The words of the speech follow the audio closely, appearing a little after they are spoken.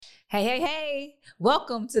Hey, hey, hey.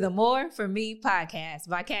 Welcome to the More For Me podcast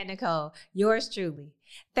by Kat Nicole, yours truly.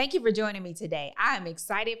 Thank you for joining me today. I am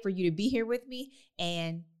excited for you to be here with me,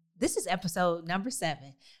 and this is episode number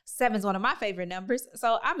 7. 7 is one of my favorite numbers,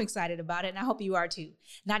 so I'm excited about it, and I hope you are too.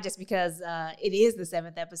 Not just because it is the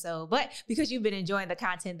 7th episode, but because you've been enjoying the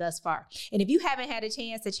content thus far. And if you haven't had a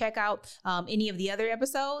chance to check out any of the other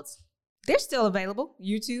episodes, they're still available,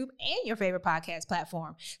 YouTube and your favorite podcast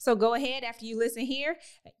platform. So go ahead after you listen here.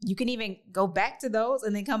 You can even go back to those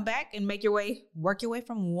and then come back and work your way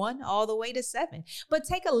from 1 all the way to 7. But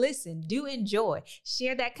take a listen, do enjoy,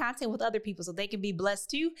 share that content with other people so they can be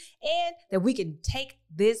blessed too, and that we can take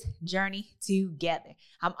this journey together.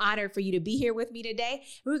 I'm honored for you to be here with me today.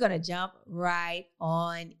 We're going to jump right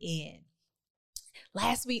on in.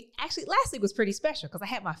 Last week was pretty special because I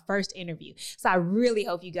had my first interview. So I really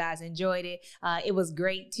hope you guys enjoyed it. It was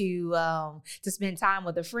great to spend time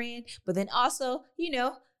with a friend, but then also,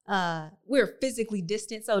 we're physically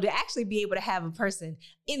distant. So to actually be able to have a person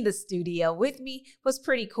in the studio with me was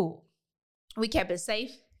pretty cool. We kept it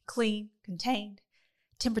safe, clean, contained.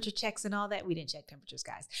 Temperature checks and all that. We didn't check temperatures,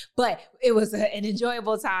 guys, but it was an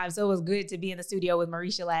enjoyable time. So it was good to be in the studio with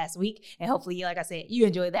Marisha last week. And hopefully, like I said, you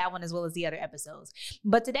enjoyed that one as well as the other episodes.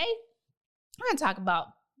 But today, we're going to talk about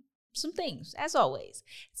some things, as always.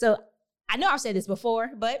 So I know I've said this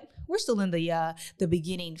before, but we're still in the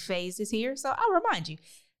beginning phases here. So I'll remind you,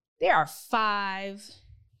 there are 5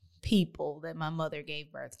 people that my mother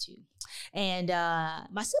gave birth to. And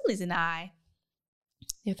my siblings and I,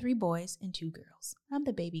 there are 3 boys and 2 girls. I'm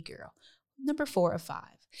the baby girl, number 4 of 5.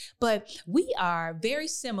 But we are very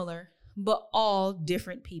similar, but all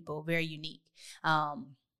different people, very unique.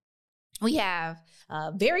 We have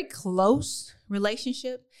a very close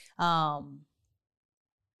relationship. I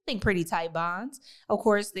think pretty tight bonds. Of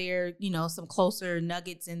course, there are, some closer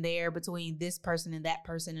nuggets in there between this person and that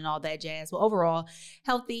person and all that jazz. But overall,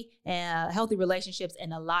 healthy relationships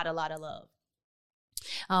and a lot of love.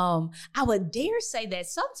 I would dare say that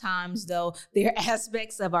sometimes, though, there are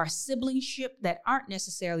aspects of our siblingship that aren't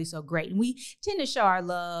necessarily so great. And we tend to show our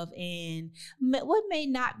love in what may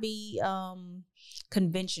not be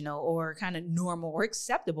conventional or kind of normal or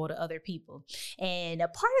acceptable to other people. And a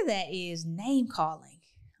part of that is name calling.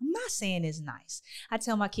 I'm not saying it's nice. I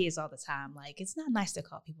tell my kids all the time, it's not nice to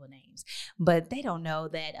call people names, but they don't know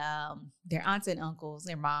that their aunts and uncles,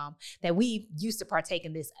 their mom, that we used to partake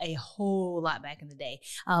in this a whole lot back in the day.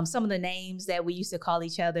 Some of the names that we used to call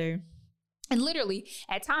each other, and literally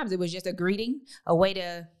at times it was just a greeting, a way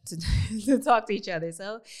to talk to each other.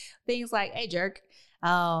 So things like, hey, jerk,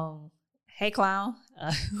 hey, clown,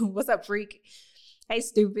 what's up, freak, hey,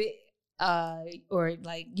 stupid. Or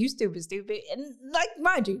you stupid. And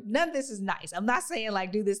mind you, none of this is nice. I'm not saying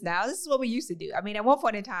do this now. This is what we used to do. I mean, at one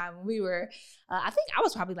point in time when we were, I think I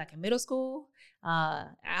was probably in middle school.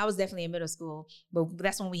 I was definitely in middle school, but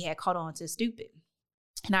that's when we had caught on to stupid.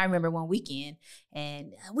 And I remember one weekend,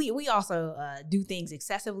 and we also do things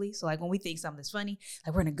excessively. So when we think something's funny,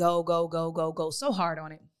 we're going to go so hard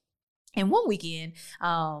on it. And one weekend,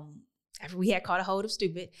 after we had caught a hold of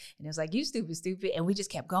stupid, and it was you stupid, and we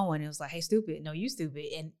just kept going. It was hey, stupid, no, you stupid,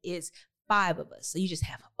 and it's 5 of us. So you just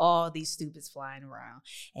have all these stupids flying around.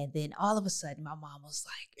 And then all of a sudden, my mom was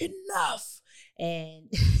enough.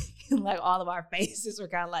 And all of our faces were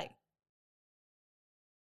kind of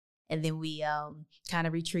and then we kind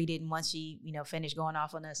of retreated. And once she, finished going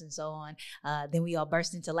off on us and so on, then we all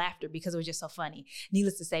burst into laughter because it was just so funny.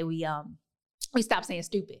 Needless to say, we stopped saying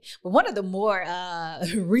stupid. But one of the more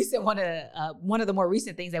recent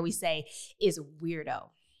things that we say is weirdo.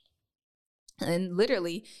 And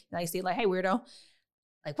literally, say hey, weirdo.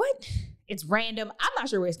 What? It's random. I'm not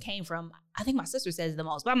sure where it came from. I think my sister says it the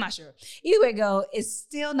most, but I'm not sure. Either way it go, it's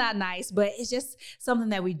still not nice, but it's just something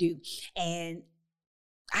that we do. And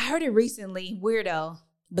I heard it recently, weirdo.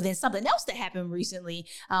 But then something else that happened recently,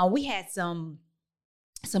 we had some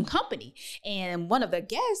company, and one of the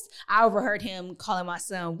guests, I overheard him calling my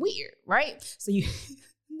son weird, right? So you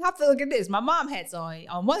have to look at this. My mom had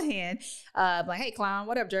on one hand, hey, clown,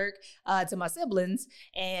 what up, jerk, to my siblings.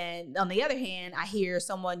 And on the other hand, I hear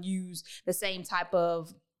someone use the same type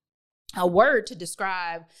of a word to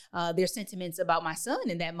describe their sentiments about my son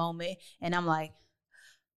in that moment. And I'm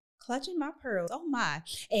clutching my pearls, oh my.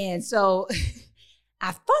 And so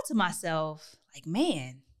I thought to myself,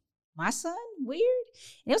 man, my son, weird?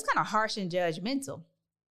 And it was kind of harsh and judgmental.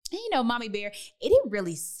 And Mommy Bear, it didn't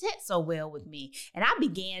really sit so well with me. And I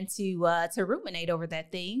began to ruminate over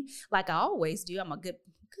that thing like I always do. I'm a good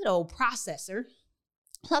old processor.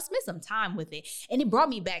 So I spent some time with it. And it brought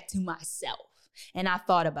me back to myself. And I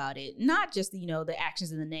thought about it, not just, the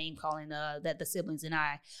actions and the name calling that the siblings and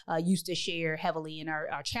I used to share heavily in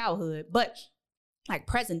our childhood, but like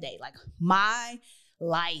present day, like my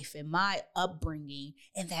life and my upbringing,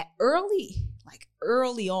 and that early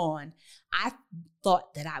on, I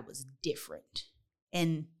thought that I was different.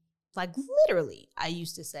 And like literally, I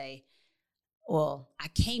used to say, well, I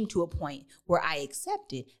came to a point where I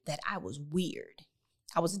accepted that I was weird.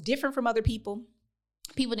 I was different from other people.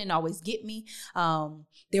 People didn't always get me.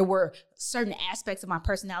 There were certain aspects of my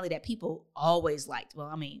personality that people always liked. Well,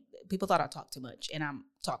 I mean, people thought I talked too much, and I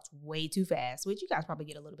talked way too fast, which you guys probably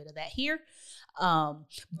get a little bit of that here.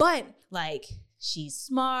 But like, she's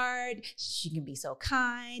smart. She can be so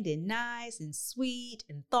kind and nice and sweet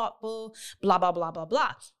and thoughtful, blah, blah, blah, blah,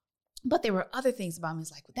 blah. But there were other things about me.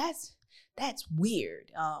 It's like, well, that's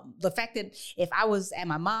weird. The fact that if I was at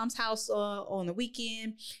my mom's house on the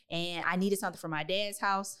weekend and I needed something from my dad's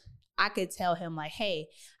house, I could tell him like, hey,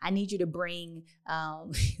 I need you to bring,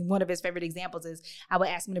 one of his favorite examples is I would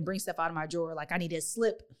ask him to bring stuff out of my drawer. Like I needed a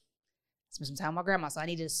slip. Spent some time with my grandma, so I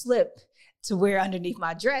needed a slip to wear underneath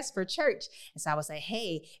my dress for church. And so I would say,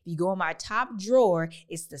 hey, if you go in my top drawer,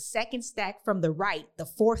 it's the second stack from the right, the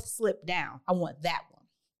fourth slip down. I want that one.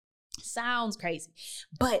 Sounds crazy,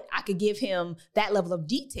 but I could give him that level of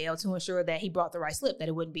detail to ensure that he brought the right slip, that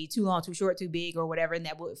it wouldn't be too long, too short, too big, or whatever, and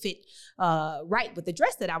that would fit right with the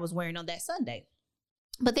dress that I was wearing on that Sunday.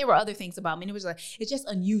 But there were other things about me, and it was like, it's just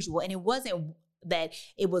unusual, and it wasn't that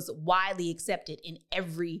it was widely accepted in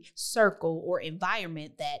every circle or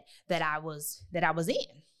environment that I was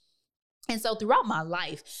in. And so throughout my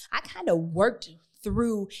life, I kind of worked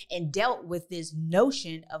through and dealt with this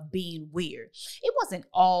notion of being weird. It wasn't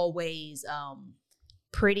always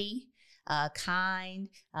pretty, kind.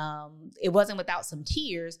 It wasn't without some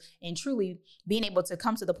tears, and truly being able to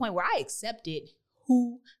come to the point where I accepted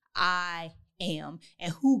who I am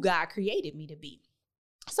and who God created me to be.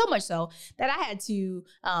 So much so that I had to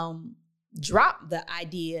drop the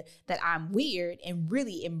idea that I'm weird and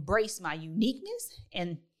really embrace my uniqueness,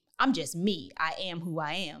 and I'm just me. I am who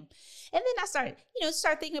I am. And then I started,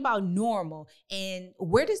 start thinking about normal, and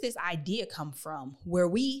where does this idea come from, where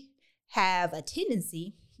we have a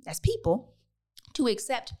tendency as people to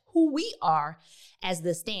accept who we are as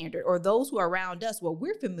the standard, or those who are around us, what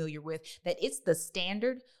we're familiar with, that it's the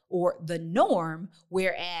standard or the norm,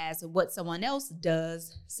 whereas what someone else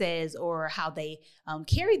does, says, or how they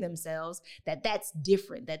carry themselves, that's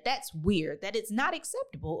different, that's weird, that it's not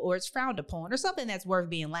acceptable, or it's frowned upon, or something that's worth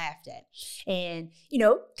being laughed at. And,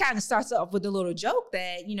 kind of starts off with a little joke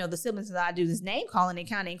that, the siblings that I do this name calling, it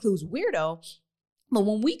kind of includes weirdo. But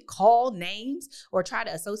when we call names or try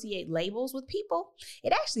to associate labels with people,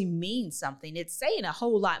 it actually means something. It's saying a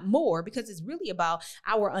whole lot more, because it's really about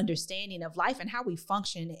our understanding of life and how we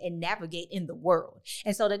function and navigate in the world.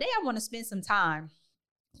 And so today I want to spend some time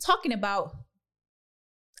talking about,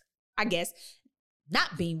 I guess,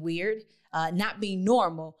 not being weird, not being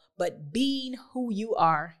normal, but being who you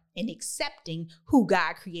are and accepting who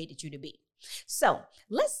God created you to be. So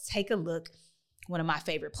let's take a look. One of my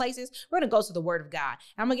favorite places. We're going to go to the Word of God.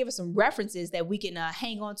 I'm going to give us some references that we can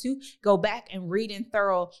hang on to, go back and read in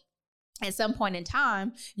thorough at some point in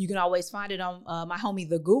time. You can always find it on my homie,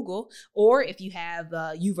 the Google, or if you have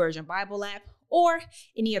the YouVersion Bible app or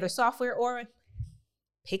any other software, or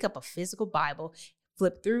pick up a physical Bible,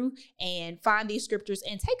 flip through and find these scriptures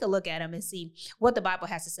and take a look at them and see what the Bible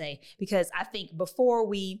has to say. Because I think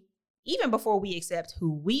even before we accept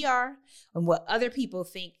who we are and what other people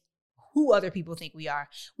think, who other people think we are,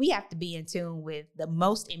 we have to be in tune with the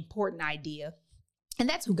most important idea, and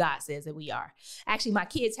that's who God says that we are. Actually, my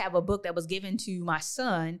kids have a book that was given to my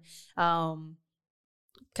son, kind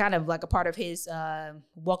of like a part of his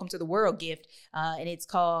Welcome to the World gift, and it's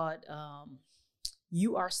called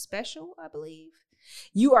You Are Special, I believe.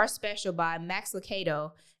 You Are Special by Max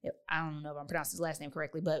Lucado. I don't know if I'm pronouncing his last name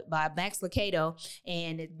correctly, but by Max Lucado,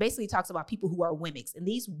 and it basically talks about people who are wimicks, and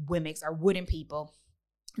these wimicks are wooden people.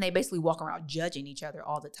 They basically walk around judging each other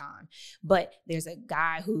all the time. But there's a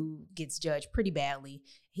guy who gets judged pretty badly.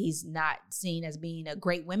 He's not seen as being a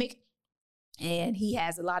great wimmick, and he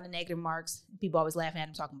has a lot of negative marks. People always laughing at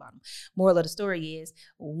him, talking about him. Moral of the story is,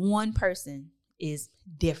 one person is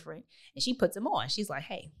different, and she puts him on. She's like,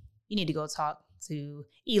 hey, you need to go talk to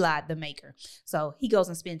Eli, the maker. So he goes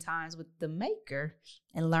and spends time with the maker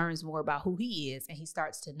and learns more about who he is. And he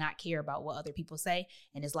starts to not care about what other people say,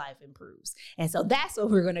 and his life improves. And so that's what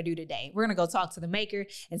we're going to do today. We're going to go talk to the maker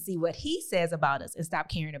and see what he says about us, and stop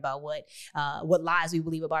caring about what lies we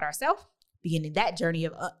believe about ourselves, beginning that journey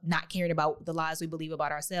of not caring about the lies we believe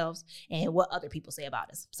about ourselves and what other people say about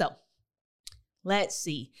us. So let's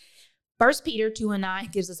see. 1 Peter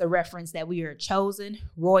 2:9 gives us a reference that we are chosen,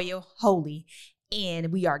 royal, holy,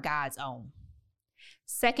 and we are God's own.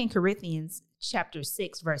 2 Corinthians chapter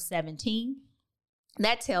 6, verse 17,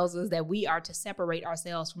 that tells us that we are to separate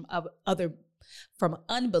ourselves from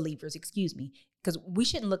unbelievers, because we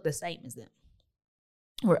shouldn't look the same as them.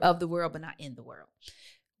 We're of the world, but not in the world.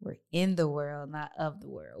 We're in the world, not of the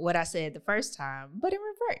world. What I said the first time, but in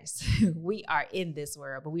reverse. We are in this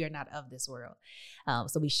world, but we are not of this world.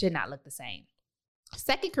 So we should not look the same.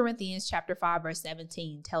 2 Corinthians chapter 5, verse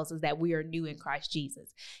 17 tells us that we are new in Christ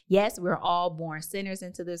Jesus. Yes, we're all born sinners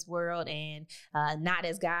into this world and not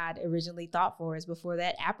as God originally thought for us before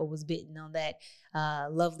that apple was bitten on that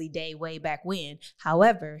lovely day way back when.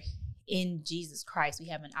 However, in Jesus Christ, we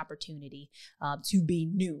have an opportunity to be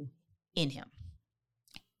new in him.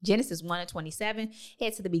 Genesis 1:27,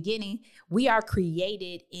 head to the beginning. We are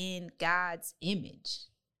created in God's image.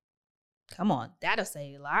 Come on, that'll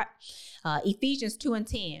say a lot. Ephesians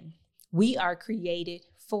 2:10, we are created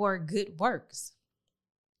for good works.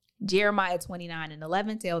 Jeremiah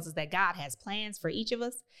 29:11 tells us that God has plans for each of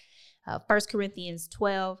us. 1 Corinthians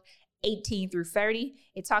 12:18 through 30,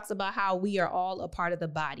 it talks about how we are all a part of the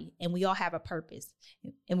body and we all have a purpose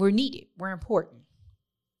and we're needed. We're important.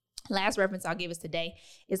 Last reference I'll give us today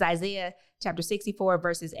is Isaiah chapter 64,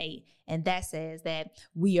 verses 8. And that says that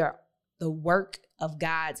we are the work of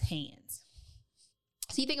God's hands.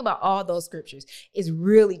 So you think about all those scriptures, it's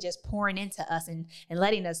really just pouring into us and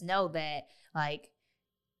letting us know that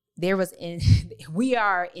we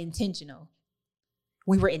are intentional.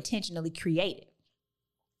 We were intentionally created.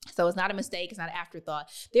 So it's not a mistake. It's not an afterthought.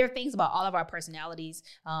 There are things about all of our personalities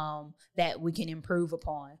that we can improve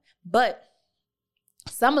upon. But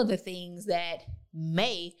some of the things that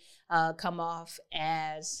may come off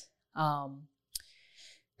as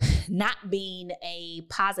not being a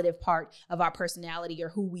positive part of our personality or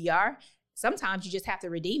who we are, sometimes you just have to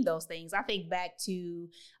redeem those things. I think back to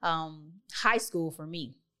high school for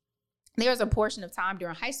me. There's a portion of time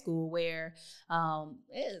during high school where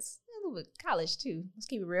it's a little bit college too. Let's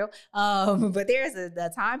keep it real. But there's a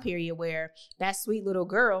time period where that sweet little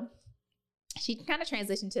girl, she kind of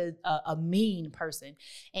transitioned to a mean person.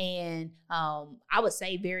 And I would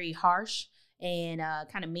say very harsh and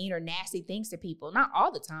kind of mean or nasty things to people. Not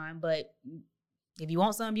all the time, but if you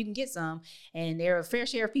want some, you can get some. And there are a fair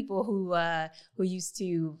share of people who used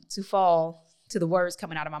to fall to the words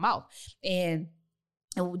coming out of my mouth. And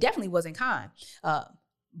it definitely wasn't kind.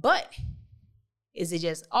 But is it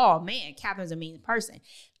just, oh man, Catherine's a mean person?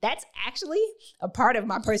 That's actually a part of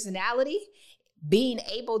my personality. Being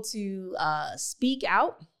able to speak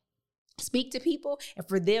out, speak to people, and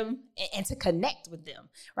for them and to connect with them,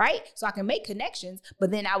 right? So I can make connections, but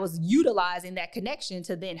then I was utilizing that connection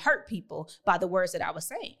to then hurt people by the words that I was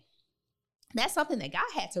saying. That's something that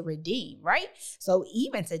God had to redeem, right? So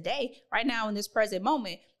even today, right now in this present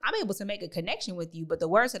moment, I'm able to make a connection with you, but the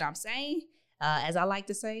words that I'm saying, as I like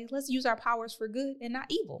to say, let's use our powers for good and not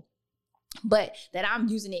evil. But that I'm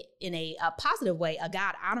using it in a positive way, a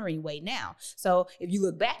God-honoring way now. So if you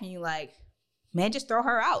look back and you're like, man, just throw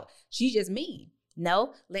her out. She's just mean.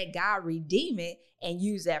 No, let God redeem it and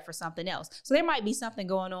use that for something else. So there might be something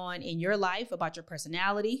going on in your life about your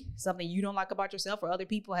personality, something you don't like about yourself or other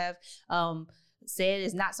people have said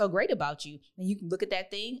is not so great about you. And you can look at that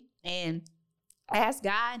thing and ask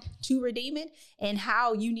God to redeem it and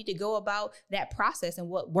how you need to go about that process and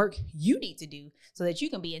what work you need to do so that you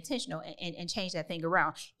can be intentional and change that thing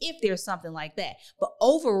around if there's something like that. But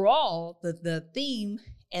overall, the theme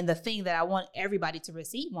and the thing that I want everybody to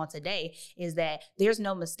receive on today is that there's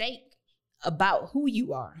no mistake about who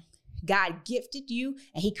you are. God gifted you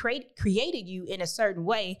and he created you in a certain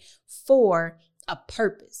way for a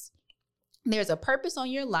purpose. There's a purpose on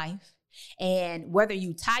your life. And whether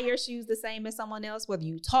you tie your shoes the same as someone else, whether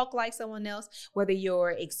you talk like someone else, whether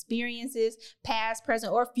your experiences, past,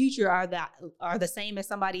 present, or future are the same as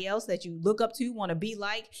somebody else that you look up to, want to be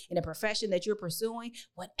like in a profession that you're pursuing,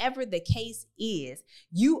 whatever the case is,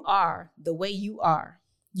 you are the way you are.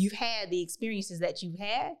 You've had the experiences that you've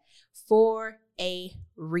had for a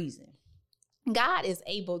reason. God is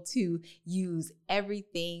able to use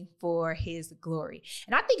everything for his glory.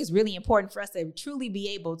 And I think it's really important for us to truly be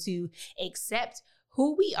able to accept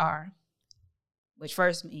who we are, which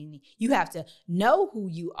first means you have to know who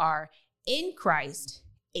you are in Christ,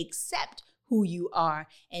 accept who you are,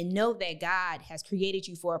 and know that God has created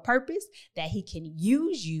you for a purpose, that he can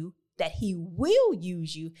use you, that he will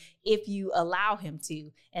use you if you allow him to,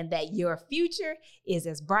 and that your future is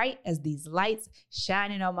as bright as these lights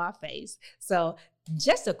shining on my face. So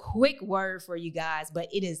just a quick word for you guys, but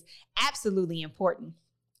it is absolutely important.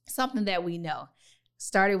 Something that we know.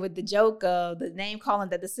 started with the joke of the name calling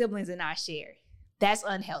that the siblings and I share. That's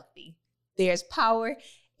unhealthy. There's power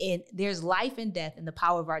and there's life and death in the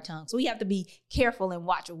power of our tongue. So we have to be careful and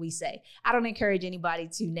watch what we say. I don't encourage anybody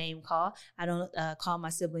to name call. I don't call my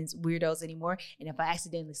siblings weirdos anymore. And if I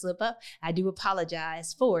accidentally slip up, I do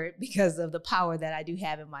apologize for it because of the power that I do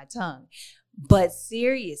have in my tongue. But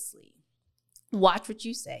seriously, watch what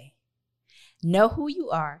you say. Know who you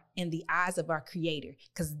are in the eyes of our Creator,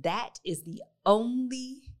 because that is the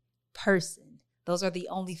only person. Those are the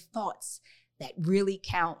only thoughts that really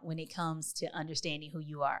count when it comes to understanding who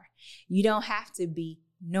you are. You don't have to be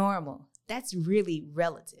normal. That's really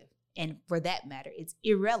relative. And for that matter, it's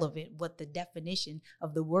irrelevant what the definition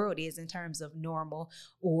of the world is in terms of normal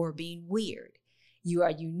or being weird. You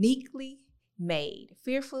are uniquely made,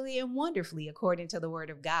 fearfully and wonderfully, according to the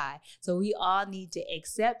word of God. So we all need to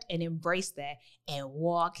accept and embrace that and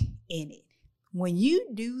walk in it. When you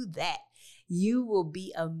do that, you will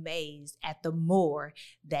be amazed at the more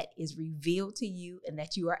that is revealed to you and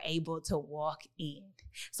that you are able to walk in.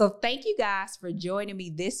 So thank you guys for joining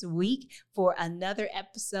me this week for another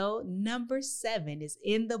episode. Number 7 is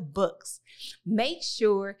in the books. Make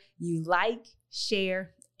sure you like,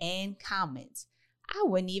 share, and comment. I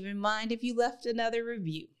wouldn't even mind if you left another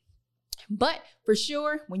review. But for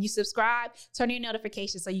sure, when you subscribe, turn on your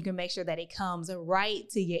notifications so you can make sure that it comes right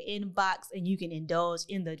to your inbox and you can indulge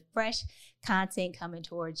in the fresh content coming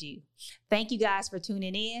towards you. Thank you guys for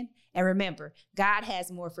tuning in. And remember, God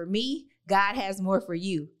has more for me. God has more for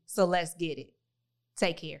you. So let's get it.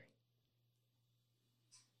 Take care.